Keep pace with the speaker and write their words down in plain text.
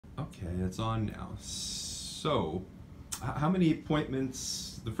Okay, it's on now. So, how many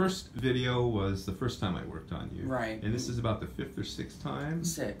appointments? The first video was the first time I worked on you. Right. And this is about the fifth or sixth time?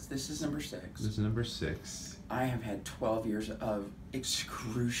 Six. This is number 6. This is number 6. I have had 12 years of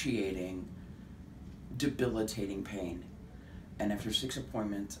excruciating, debilitating pain. And after 6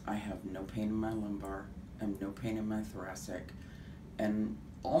 appointments, I have no pain in my lumbar, and no pain in my thoracic, and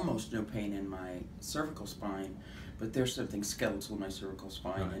almost no pain in my cervical spine. But there's something skeletal in my cervical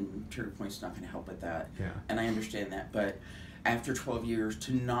spine, Right. and trigger point's not going to help with that. Yeah. And I understand that. But after 12 years,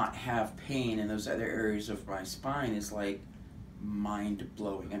 to not have pain in those other areas of my spine is like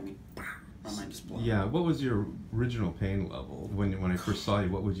mind-blowing. I mean, my mind is blown. Yeah, what was your original pain level? When I first saw you,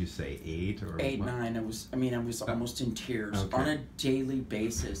 what would you say, 8 or 8, what? 9. I was almost in tears Okay. on a daily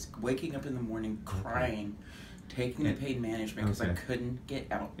basis, waking up in the morning crying, taking the pain management because I couldn't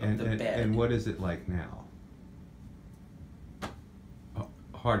get out of the bed. And what is it like now?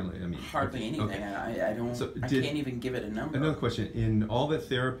 Hardly. I mean, hardly anything. Okay. I don't. So I can't even give it a number. Another question: in all the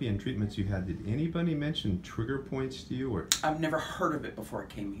therapy and treatments you had, did anybody mention trigger points to you, or? I've never heard of it before I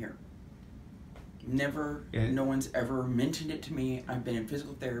came here. Never. And no one's ever mentioned it to me. I've been in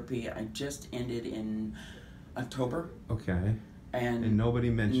physical therapy. I just ended in October. Okay. And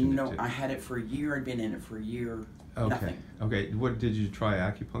nobody mentioned it. No, I had it for a year. I'd been in it for a year. Okay. Nothing. Okay. What did you try?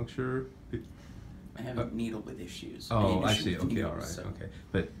 Acupuncture? I have a needle with issues. Oh, I see. Okay, Needles, all right. so. Okay.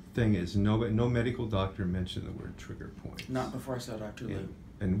 But thing is, no medical doctor mentioned the word trigger points. Not before I saw Dr. Lou.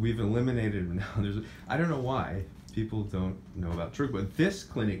 And we've eliminated them now. I don't know why people don't know about trigger points. This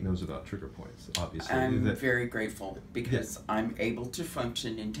clinic knows about trigger points, obviously. I'm very grateful because I'm able to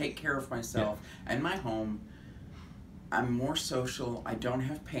function and take care of myself and my home. I'm more social. I don't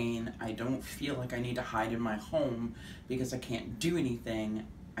have pain. I don't feel like I need to hide in my home because I can't do anything.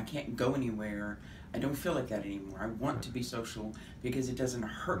 I can't go anywhere. I don't feel like that anymore. I want to be social because it doesn't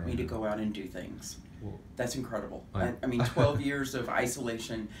hurt me to go out and do things. Well, that's incredible. I mean, 12 years of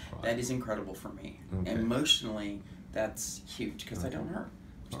isolation, that is incredible for me. Okay. Emotionally, that's huge because I don't hurt.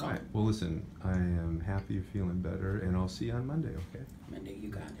 All right. Well, listen, I am happy you're feeling better, and I'll see you on Monday, okay? Monday, you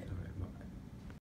got it.